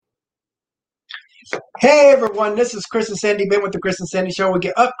Hey everyone, this is Chris and Sandy Bent with the Chris and Sandy Show. We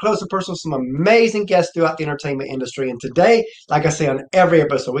get up close and personal with some amazing guests throughout the entertainment industry. And today, like I say on every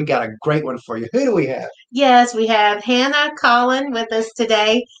episode, we got a great one for you. Who do we have? Yes, we have Hannah Colin with us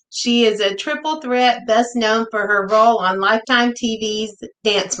today. She is a triple threat, best known for her role on Lifetime TV's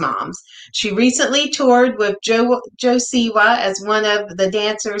Dance Moms. She recently toured with Jo Siwa as one of the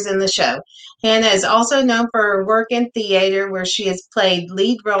dancers in the show. Hannah is also known for her work in theater, where she has played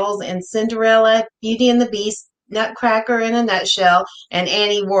lead roles in Cinderella, Beauty and the Beast, Nutcracker in a Nutshell, and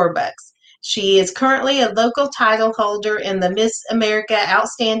Annie Warbucks. She is currently a local title holder in the Miss America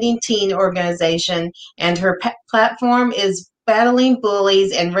Outstanding Teen organization, and her platform is battling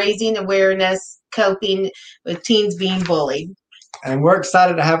bullies and raising awareness, coping with teens being bullied. And we're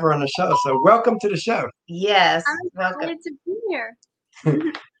excited to have her on the show. So welcome to the show. Yes, I'm welcome. excited to be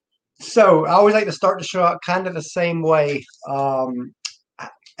here. So I always like to start the show out kind of the same way.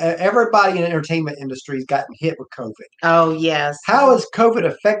 Everybody in the entertainment industry has gotten hit with COVID. Oh, yes. How has COVID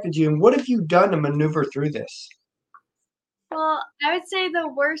affected you, and what have you done to maneuver through this? Well, I would say the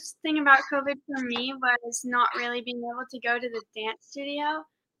worst thing about COVID for me was not really being able to go to the dance studio.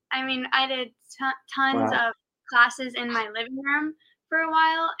 I mean, I did tons Wow. of classes in my living room for a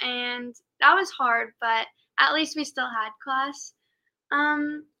while, and that was hard, but at least we still had class.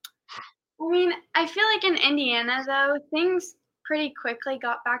 I mean, I feel like in Indiana, though, things pretty quickly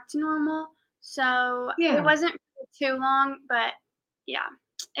got back to normal. So Yeah. it wasn't too long, but yeah,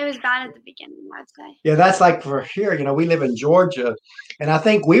 it was bad at the beginning, I'd say. Yeah, that's like for here, we live in Georgia, and I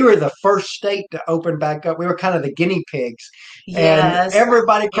think we were the first state to open back up. We were kind of the guinea pigs. Yes. And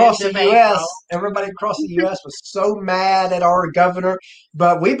everybody across the End of US, April. everybody across the US was so mad at our governor,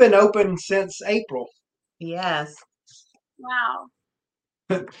 but we've been open since April. Yes. Wow.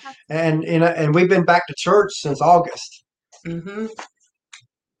 And we've been back to church since August. Mm-hmm.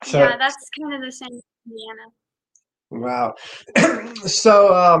 So Yeah, that's kind of the same in Indiana. wow.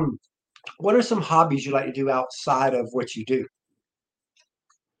 So what are some hobbies you like to do outside of what you do?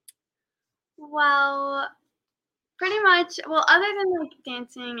 Well, pretty much, well, other than like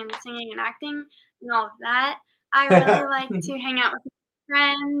dancing and singing and acting and all of that, I really like to hang out with my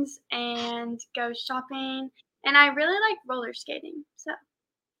friends and go shopping, and I really like roller skating. So,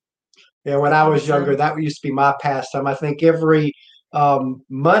 Yeah, when I was younger, Awesome. that used to be my pastime. I think every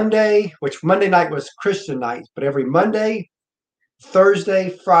Monday, which Monday night was Christian night, but every Monday, Thursday,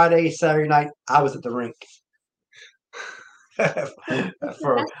 Friday, Saturday night, I was at the rink.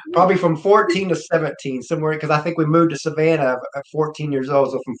 For probably from 14 to 17, somewhere, because I think we moved to Savannah at 14 years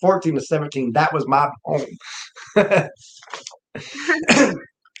old. So from 14 to 17, that was my home.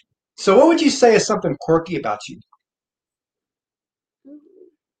 So what would you say is something quirky about you?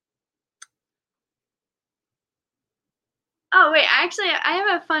 oh wait, actually, I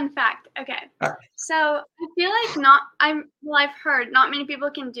have a fun fact. Okay, All right. so I feel like I've heard not many people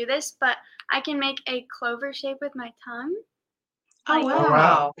can do this, but I can make a clover shape with my tongue. Oh, Like,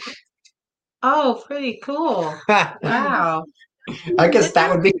 wow. Oh, pretty cool. Wow. I guess that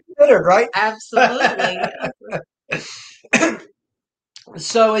would be considered, right? Absolutely.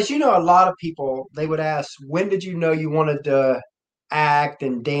 So, as you know, a lot of people, they would ask, when did you know you wanted to act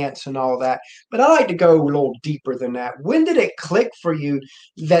and dance and all that? But I like to go a little deeper than that. When did it click for you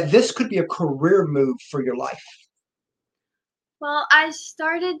that this could be a career move for your life? Well, I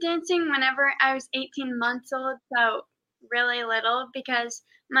started dancing whenever I was 18 months old, so really little because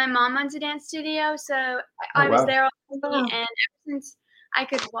my mom owns a dance studio, so Oh, I was wow. there all day, Oh. and ever since I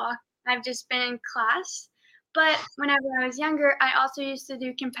could walk, I've just been in class. But whenever I was younger, I also used to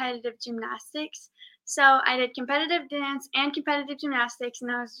do competitive gymnastics. So I did competitive dance and competitive gymnastics, and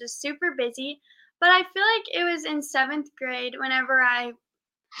I was just super busy. But I feel like it was in seventh grade whenever I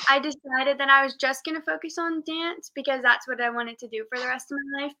decided that I was just gonna focus on dance because that's what I wanted to do for the rest of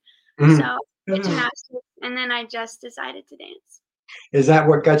my life. Mhm. So I did gymnastics, and then I just decided to dance. Is that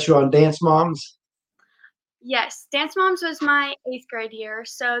what got you on Dance Moms? Yes, Dance Moms was my 8th grade year,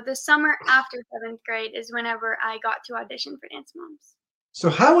 so the summer after 7th grade is whenever I got to audition for Dance Moms.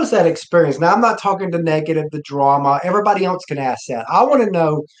 So, how was that experience? Now, I'm not talking the negative, the drama. Everybody else can ask that. I want to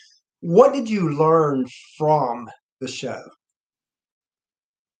know, what did you learn from the show?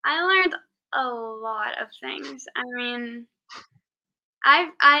 I learned a lot of things. I mean, I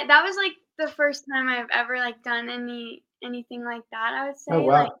that was like the first time I've ever like done anything like that, I would say. Oh,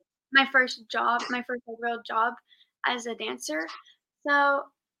 wow. Like my first job, my first like, real job as a dancer. So,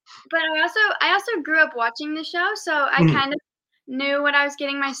 but I also grew up watching the show, so I Mhm. kind of knew what I was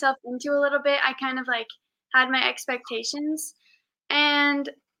getting myself into a little bit. I kind of like had my expectations, and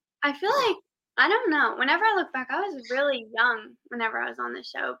I feel like I don't know. Whenever I look back, I was really young whenever I was on the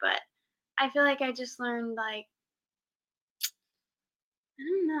show, but I feel like I just learned like I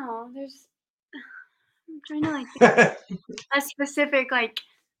don't know. I'm trying to like think of a specific like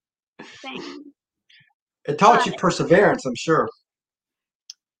thing, It taught but you perseverance, I'm sure.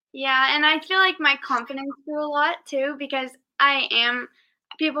 yeah, and I feel like my confidence grew a lot too because I am.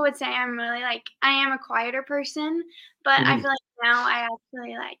 People would say I'm really like I am a quieter person, but I Mhm. feel like now I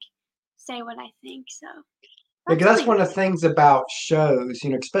actually like say what I think. So Because that's that's really one of the things about shows,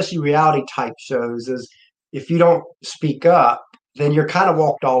 especially reality type shows, is if you don't speak up, then you're kind of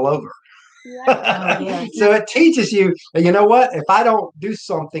walked all over. yeah. Oh, yes. So it teaches you, you know what? If I don't do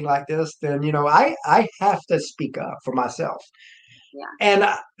something like this, then I have to speak up for myself. Yeah.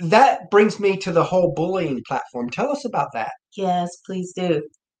 And that brings me to the whole bullying platform. Tell us about that. Yes, please do.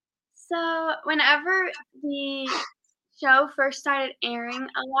 So whenever the show first started airing,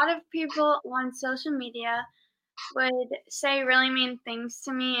 a lot of people on social media would say really mean things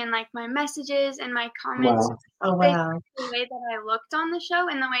to me in like my messages and my comments Wow. Oh, based wow. on the way that I looked on the show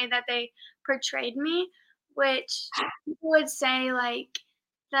and the way that they portrayed me, which people would say like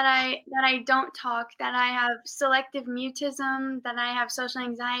that I don't talk, that I have selective mutism, that I have social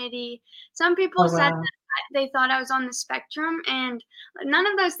anxiety. Some people Oh, said wow. that they thought I was on the spectrum, and none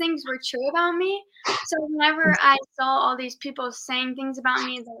of those things were true about me. So whenever I saw all these people saying things about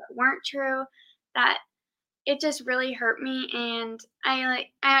me that weren't true, that it just really hurt me, and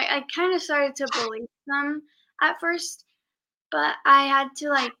I kind of started to believe them at first, but I had to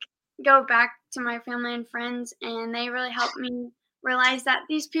like go back to my family and friends, and they really helped me realize that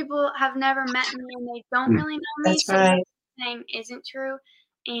these people have never met me and they don't Mm. really know me, That's so what right. they're saying isn't true.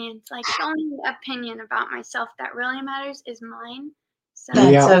 And like the only opinion about myself that really matters is mine. So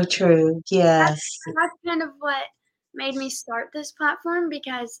That's Yeah. so true. that's Yes. that's kind of what made me start this platform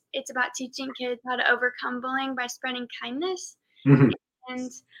because it's about teaching kids how to overcome bullying by spreading kindness. Mhm.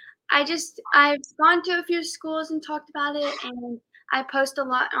 And I've gone to a few schools and talked about it, and I post a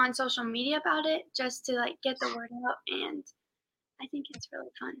lot on social media about it just to like get the word out, and I think it's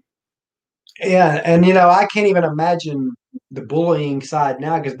really fun. Yeah, and I can't even imagine the bullying side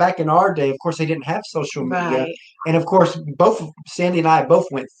now because back in our day, of course, they didn't have social media, Right. and of course, both Sandy and I both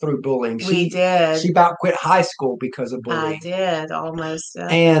went through bullying. We She did. about quit high school because of I bullying, did almost.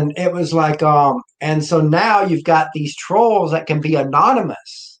 and it was like and so now you've got these trolls that can be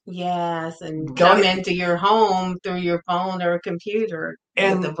anonymous. Yes, and come Don't into your home through your phone or computer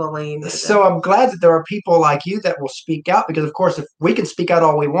with the and bullying. so I'm glad that there are people like you that will speak out because, of course, if we can speak out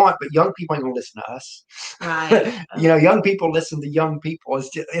all we want, but young people ain't gonna listen to us. Right. Young people listen to young people. It's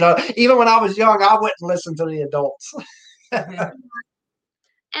just, even when I was young, I wouldn't listen to the adults. Mhm.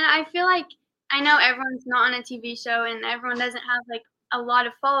 And I feel like I know everyone's not on a TV show and everyone doesn't have like a lot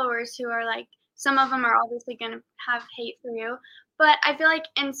of followers who are like some of them are obviously going to have hate for you, but I feel like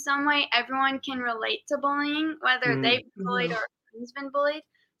in some way everyone can relate to bullying whether Mm. they've been bullied or a friend's been bullied.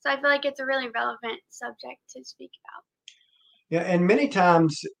 So I feel like it's a really relevant subject to speak about. Yeah, and many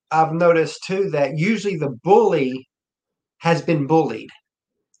times I've noticed too that usually the bully has been bullied.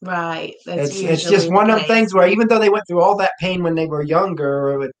 Right. That's It's just usually the one of them case. things where even though they went through all that pain when they were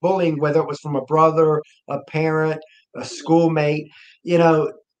younger with bullying, whether it was from a brother, a parent, a schoolmate, you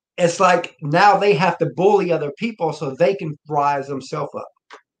know, it's like now they have to bully other people so they can rise themselves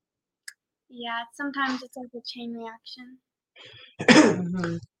Yeah, sometimes it's like a chain reaction. up.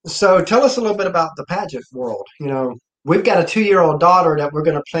 Hmm. So tell us a little bit about the pageant world. We've got a 2-year-old daughter that we're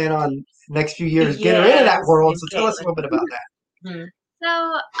going to plan on next few years get her into that Yes, world. and So tell us a Caitlin. little bit about that. Mhm.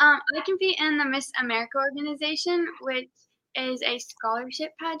 So I compete in the Miss America organization, which is a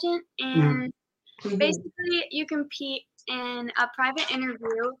scholarship pageant, Mm. and Mhm. basically you compete in a private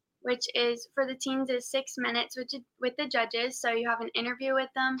interview, which is for the teens is 6 minutes, which is with the judges. So you have an interview with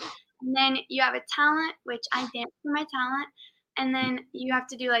them, and then you have a talent, which I dance for my talent, and then you have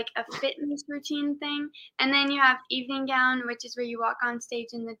to do like a fitness routine thing, and then you have evening gown, which is where you walk on stage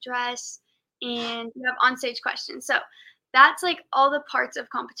in the dress, and you have on stage questions. So that's like all the parts of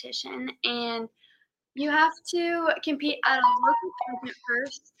competition, and you have to compete at a local pageant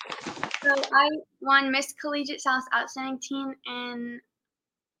first. So I won Miss Collegiate South Outstanding Teen in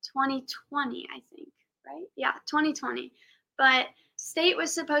 2020, I think, right? Yeah, 2020. But state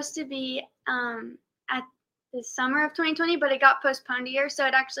was supposed to be at the summer of 2020, but it got postponed a year, so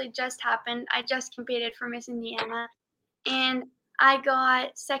it actually just happened. I just competed for Miss Indiana, and I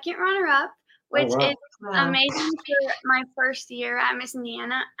got second runner up, Oh, which wow. is Wow. amazing for my first year at Miss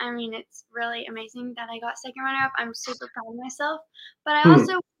Indiana. I mean, it's really amazing that I got second runner up. I'm super proud of myself. But I Hmm.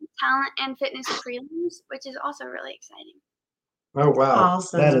 also won talent and fitness prelims, which is also really exciting. Oh, wow.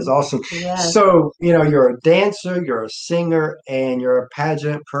 That is Awesome. awesome. Yes. So, you're a dancer, you're a singer, and you're a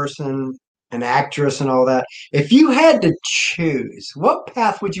pageant person. an actress and all that. If you had to choose, what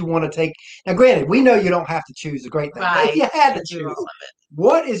path would you want to take? Now, granted, we know you don't have to choose a great thing, but if Right. you had to Do choose, all of it.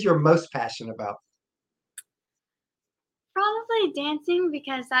 what is your most passionate about? Probably dancing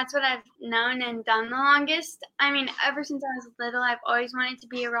because that's what I've known and done the longest. I mean, ever since I was little, I've always wanted to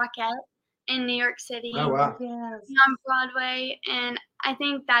be a Rockette in New York City, Oh, wow. Yes. on Broadway, and I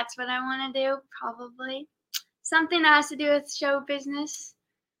think that's what I want to do, probably. Something that has to do with show business.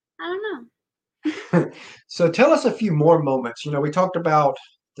 I don't know. So tell us a few more moments. We talked about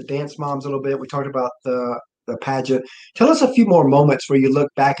the dance moms a little bit. We talked about the pageant. Tell us a few more moments where you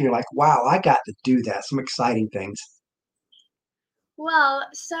look back and you're like, wow, I got to do that. Some exciting things. Well,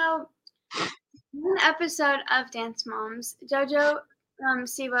 so one episode of Dance Moms, JoJo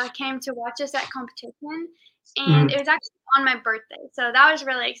Siwa came to watch us at competition, and Mhm. it was actually on my birthday, so that was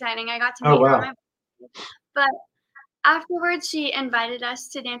really exciting. I got to Oh, meet her on wow. my birthday. But afterwards, she invited us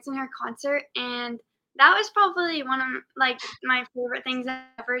to dance in her concert, and that was probably one of my favorite things I've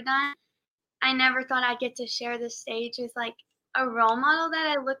ever done. I never thought I'd get to share the stage with like a role model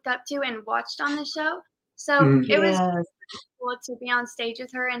that I looked up to and watched on the show. So Mhm. it was Yes. cool to be on stage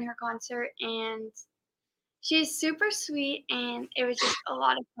with her in her concert, and she's super sweet, and it was just a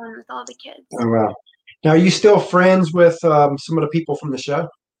lot of fun with all the kids. Oh, wow. Now, are you still friends with some of the people from the show?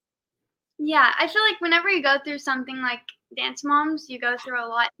 Yeah, I feel like whenever you go through something like Dance Moms, you go through a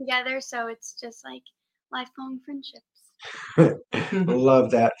lot together, so it's just like lifelong friendships.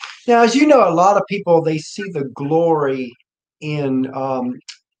 Love that. Now, as you know, a lot of people they see the glory in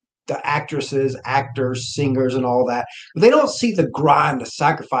the actresses, actors, singers, and all that. But they don't see the grind, the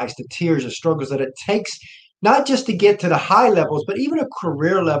sacrifice, the tears, the struggles that it takes, not just to get to the high levels, but even a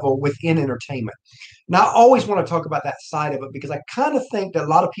career level within entertainment. Now, I always want to talk about that side of it because I kind of think that a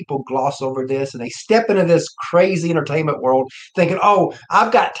lot of people gloss over this and they step into this crazy entertainment world thinking, oh,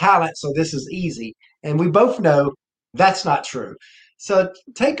 I've got talent, so this is easy. And we both know that's not true. So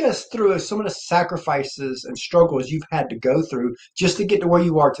take us through some of the sacrifices and struggles you've had to go through just to get to where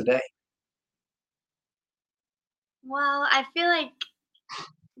you are today. Well, I feel like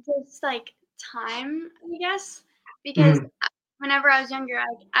just like time, I guess, because Mhm. whenever I was younger,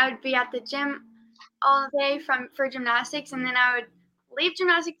 I would be at the gym all day for gymnastics, and then I would leave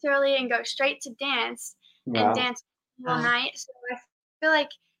gymnastics early and go straight to dance and Wow. dance all night. So I feel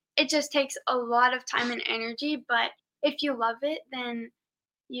like it just takes a lot of time and energy, but if you love it, then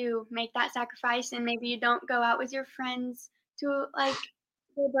you make that sacrifice and maybe you don't go out with your friends to like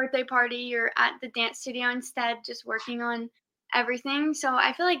the birthday party, you're at the dance studio instead just working on everything. So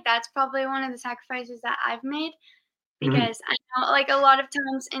I feel like that's probably one of the sacrifices that I've made Mhm. because I know like a lot of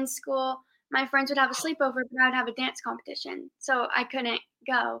times in school my friends would have a sleepover but I would have a dance competition. So I couldn't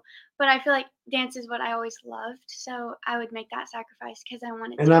go. But I feel like dance is what I always loved. So I would make that sacrifice because I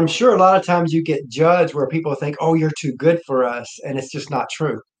wanted And to I'm be sure there. a lot of times you get judged where people think, oh, you're too good for us. And it's just not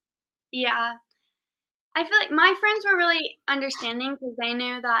true. Yeah. I feel like my friends were really understanding because they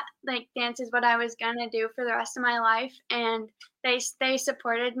knew that like dance is what I was gonna do for the rest of my life, and they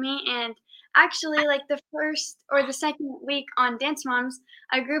supported me. And actually, like the first or the second week on Dance Moms,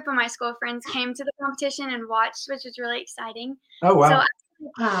 a group of my school friends came to the competition and watched, which was really exciting. Oh, So wow.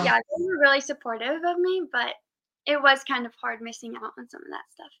 Wow. yeah, they were really supportive of me, but it was kind of hard missing out on some of that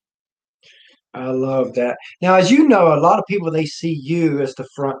stuff. I love that. Now, as you know, a lot of people they see you as the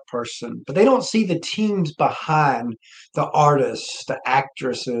front person, but they don't see the teams behind the artists, the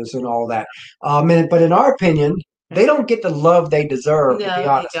actresses, and all that. But in our opinion, they don't get the love they deserve, to be No, they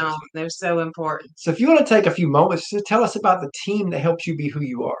honest with don't. you. They're so important. So, if you want to take a few moments to tell us about the team that helps you be who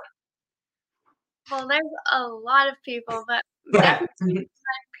you Well, there's a lot of people, but are. definitely my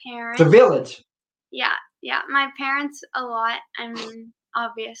It's a parents. village. Yeah, yeah, my parents a lot. I mean,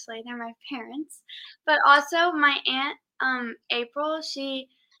 obviously, they're my parents, but also my aunt, April, she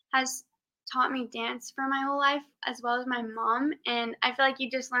has taught me dance for my whole life as well as my mom, and I feel like you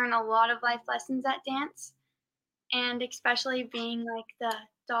just learn a lot of life lessons at dance, and especially being like the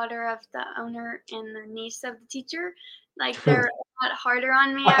daughter of the owner and the niece of the teacher, like they're a lot harder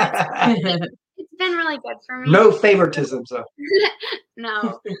on me, I would say. It's been really good for me. No favoritism, so.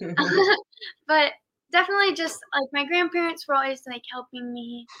 No. But definitely just like my grandparents were always like helping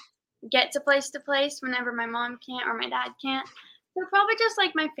me get to place whenever my mom can't or my dad can't. So probably just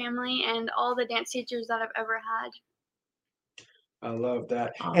like my family and all the dance teachers that I've ever had. I love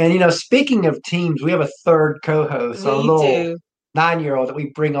that. And Awesome. speaking of teams, we have a third co-host, our We little do. 9-year-old that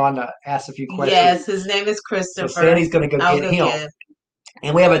we bring on to ask a few questions. Yes, his name is So Christopher. Sandy's going to go I'll get go him. get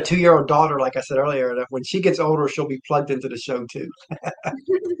And we have a 2-year-old daughter, like I said earlier, that when she gets older, she'll be plugged into the show too.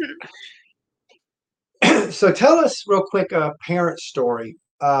 So tell us real quick a parent story.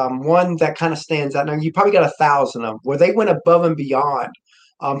 one that kind of stands out? Now you probably got 1,000 of them where they went above and beyond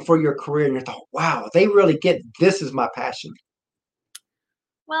for your career, and you thought, wow, they really get this is my passion.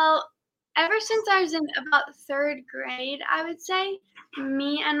 Well, ever since I was in about third grade, I would say,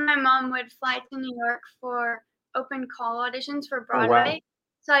 me and my mom would fly to New York for open call auditions for Oh, wow. Broadway.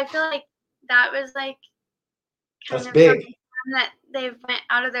 So I feel like that was like kind That's of big. something that they went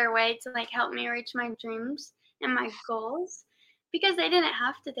out of their way to like help me reach my dreams and my goals. Because they didn't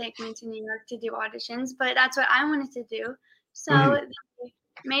have to take me to New York to do auditions, but that's what I wanted to do. So they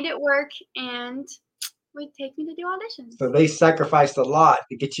made it work and would take me to do auditions. So they sacrificed a lot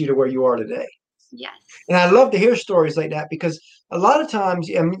to get you to where you are today. Yes. And I love to hear stories like that because a lot of times,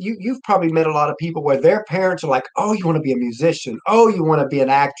 I mean, you've probably met a lot of people where their parents are like, oh, you want to be a musician. Oh, you want to be an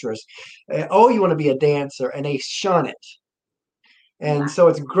actress. Oh, you want to be a dancer. And they shun it. And so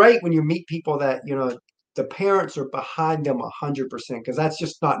it's great when you meet people that, the parents are behind them 100% because that's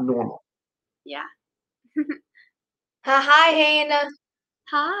just not normal. Yeah. Hi, Hannah.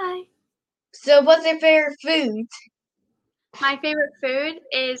 Hi. So what's your favorite food? My favorite food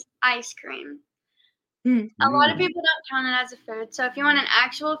is ice cream. A lot of people don't count it as a food. So if you want an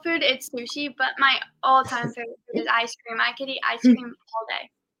actual food, it's sushi. But my all-time favorite food is ice cream. I could eat ice cream all day.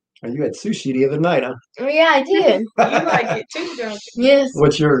 Oh, you had sushi the other night, huh? Oh, yeah, I did. You like it too, don't you? Yes.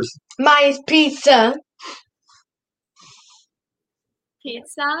 What's yours? Mine is pizza.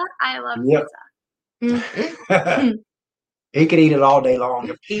 Pizza? I love Yep. pizza. He could eat it all day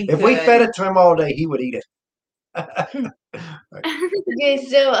long. If we fed it to him all day, he would eat it. Okay,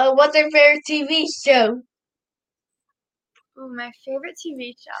 so what's your favorite TV show? Ooh, my favorite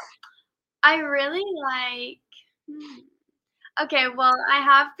TV show. I really like. Okay, well, I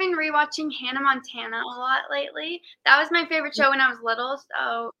have been rewatching Hannah Montana a lot lately. That was my favorite show when I was little,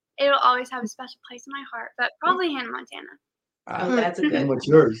 so it'll always have a special place in my heart. But probably Hannah Montana. Oh, that's a good And one. what's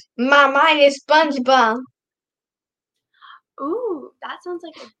yours? Mine is SpongeBob. Ooh, that sounds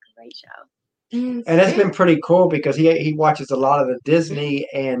like a great show. And it's been pretty cool because he watches a lot of the Disney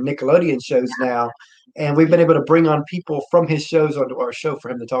and Nickelodeon shows now, and we've been able to bring on people from his shows onto our show for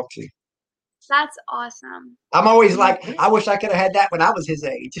him to talk to. That's awesome. I'm always like, I wish I could have had that when I was his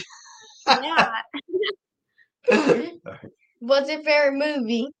age. Yeah. What's your favorite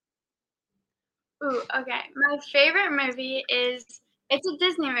movie? Ooh, okay. My favorite movie it's a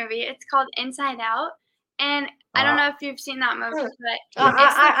Disney movie. It's called Inside Out. And I don't know if you've seen that movie, but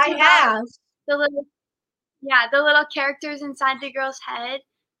I have. the little characters inside the girl's head,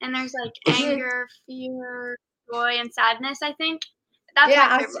 and there's like anger, fear, joy, and sadness, I think. That's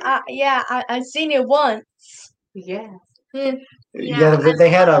my favorite movie. I've seen it once. Yeah. Yeah, they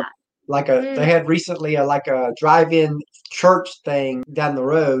had they had recently like a drive-in church thing down the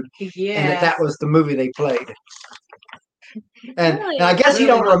road, and that was the movie they played. And, Really? and I guess he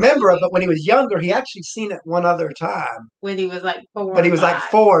Really? don't remember it, but when he was younger, he actually seen it one other time. When he was like 4. But he was like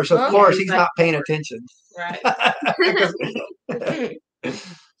 4, so of course he's he's like not paying 4. attention. Right.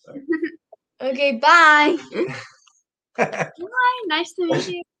 Okay, bye. Hi, nice to meet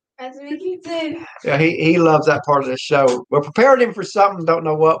you. Nice to meet you too. Yeah, he loves that part of the show. We're preparing him for something, don't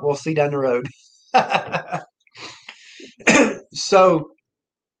know what. We'll see down the road. So,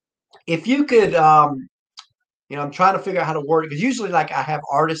 if you could, I'm trying to figure out how to word it because usually, like, I have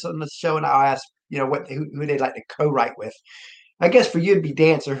artists on the show, and I'll ask, who they like to co-write with. I guess for you to be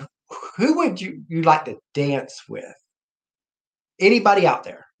dancer, who would you like to dance with? Anybody out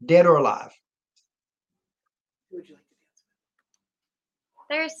there, dead or alive? Who would you like to dance with?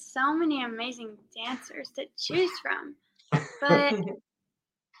 There's so many amazing dancers to choose from, but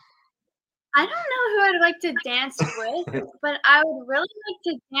I don't know who I'd like to dance with, but I would really like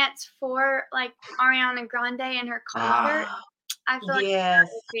to dance for like Ariana Grande in her concert. I feel like that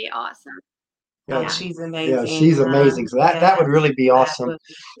would be awesome. Yeah, she's amazing. Yeah, she's amazing. So that would really be awesome.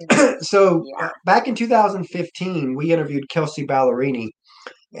 So back in 2015, we interviewed Kelsey Ballerini,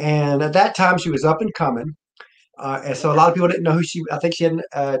 and at that time she was up and coming. And so a lot of people didn't know who I think she had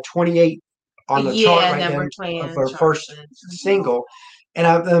 28 on the chart right then of her first single.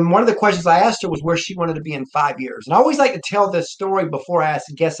 And one of the questions I asked her was where she wanted to be in 5 years. And I always like to tell this story before I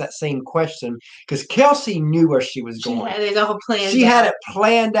guess that same question because Kelsey knew where she was going. She had it all planned. She had it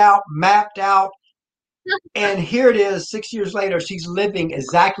planned out, mapped out. And here it is, 6 years later, she's living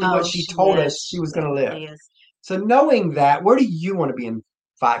exactly what she told us she was going to live. Yes. So knowing that, where do you want to be in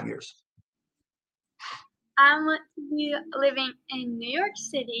 5 years? I want to be living in New York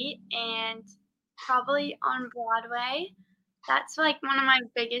City and probably on Broadway. That's like one of my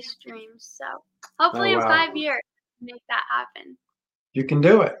biggest dreams. So hopefully in 5 years, make that happen. You can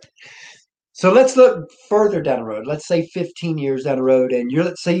do it. So let's look further down the road. Let's say 15 years down the road, and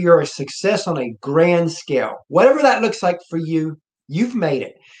let's say you're a success on a grand scale. Whatever that looks like for you, you've made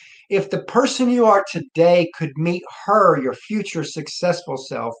it. If the person you are today could meet her, your future successful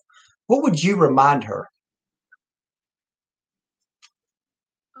self, what would you remind her?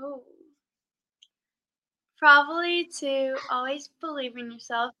 Oh, probably to always believe in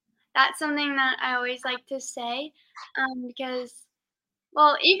yourself. That's something that I always like to say, because,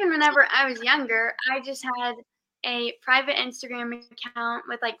 well, even whenever I was younger, I just had a private Instagram account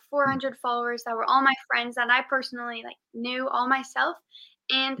with like 400 followers that were all my friends that I personally like knew all myself,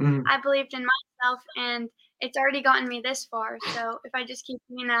 and Mm. I believed in myself, and it's already gotten me this far. So if I just keep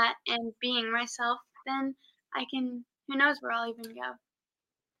doing that and being myself, then I can. Who knows where I'll even go.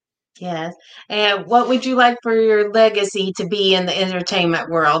 Yes. And what would you like for your legacy to be in the entertainment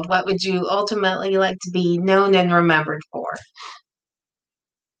world? What would you ultimately like to be known and remembered for?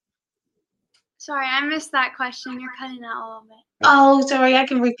 Sorry, I missed that question. You're cutting out a little bit. Oh, sorry, I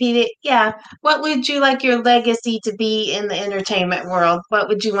can repeat it. Yeah. What would you like your legacy to be in the entertainment world? What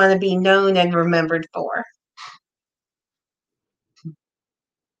would you want to be known and remembered for?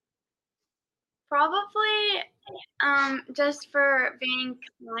 Probably just for being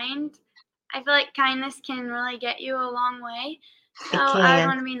kind. I feel like kindness can really get you a long way. So It I would can.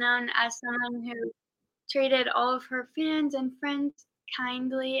 want to be known as someone who treated all of her fans and friends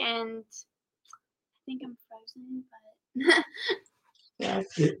kindly, and I think I'm frozen, but Yes.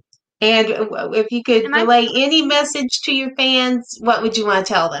 And if you could am I relay any message to your fans, what would you want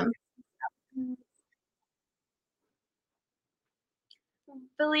to tell them?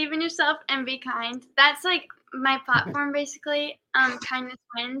 believe in yourself and be kind. That's like my platform basically. Kindness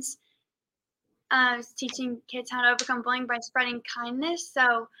wins. Teaching kids how to overcome bullying by spreading kindness.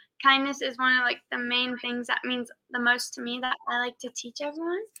 So kindness is one of like the main things that means the most to me that I like to teach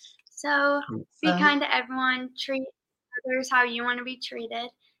everyone. So be kind to everyone, treat others how you want to be treated,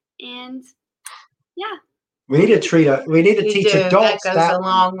 and yeah. We need to You teach do. adults That goes that. a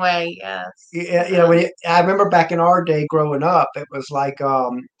long way. Yes. Yeah, I remember back in our day growing up, it was like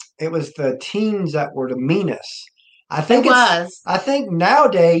it was the teens that were the meanest. It was. I think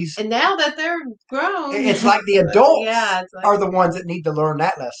nowadays And now that they're grown, it's like the adults yeah, it's like, are the ones that need to learn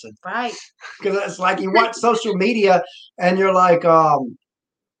that lesson. right. Because it's like you watch social media and you're like,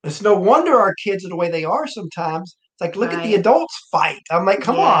 it's no wonder our kids are the way they are sometimes. It's like, look at the Right. adults fight. I'm like,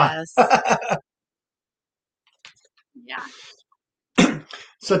 come on. Yes. Yeah.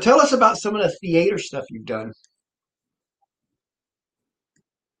 So tell us about some of the theater stuff you've done.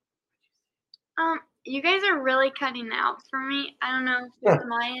 You guys are really cutting out for me. I don't know if it's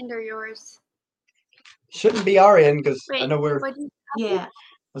my end or yours. Shouldn't be our end because I Wait, know we're. Yeah. I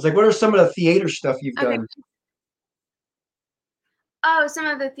was like, what are some of the theater stuff you've Okay. done? Oh, some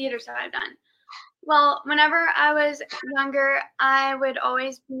of the theater stuff I've done. Well, whenever I was younger, I would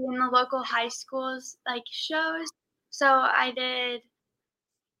always be in the local high schools like shows. So I did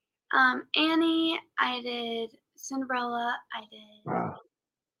Annie, I did Cinderella, I did Wow.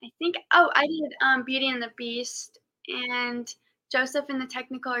 I think I did Beauty and the Beast and Joseph in the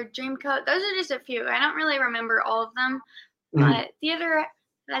Technicolor Dreamcoat. Those are just a few. I don't really remember all of them, but theater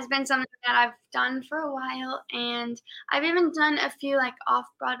has been something that I've done for a while, and I've even done a few like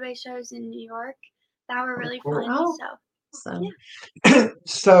off-Broadway shows in New York that were really cool. fun. Oh, So awesome. yeah.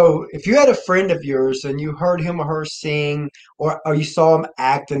 So if you had a friend of yours and you heard him or her sing or you saw them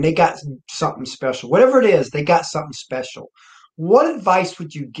act and they got something special, whatever it is, they got something special. What advice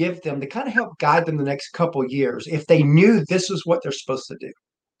would you give them to kind of help guide them the next couple years if they knew this was what they're supposed to do?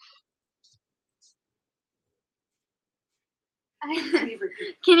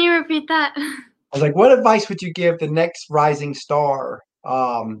 Can you repeat that? I was like, what advice would you give the next rising star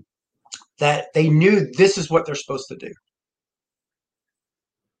that they knew this is what they're supposed to do?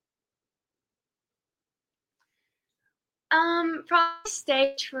 Probably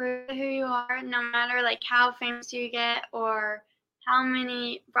stay true to who you are, no matter like how famous you get or how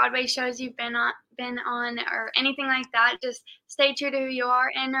many Broadway shows you've been on or anything like that. Just stay true to who you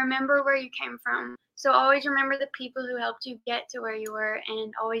are and remember where you came from. So always remember the people who helped you get to where you were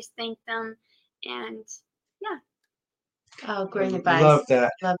and always thank them. And yeah. Oh, great advice. Love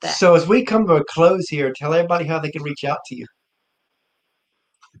that. Love that. So as we come to a close here, tell everybody how they can reach out to you.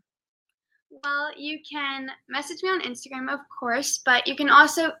 Well, you can message me on Instagram, of course, but you can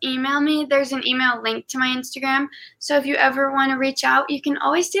also email me. There's an email link to my Instagram. So if you ever want to reach out, you can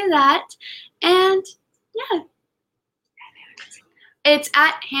always do that. And yeah. It's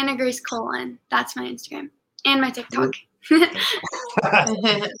at Hannah Colin. That's my Instagram. And my TikTok.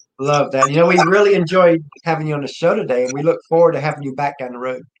 Love that. We really enjoyed having you on the show today, and we look forward to having you back down the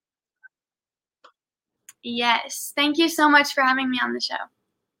road. Yes. Thank you so much for having me on the show.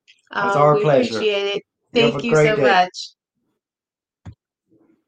 It's our We pleasure. appreciate it. You have Thank a you great so day. much.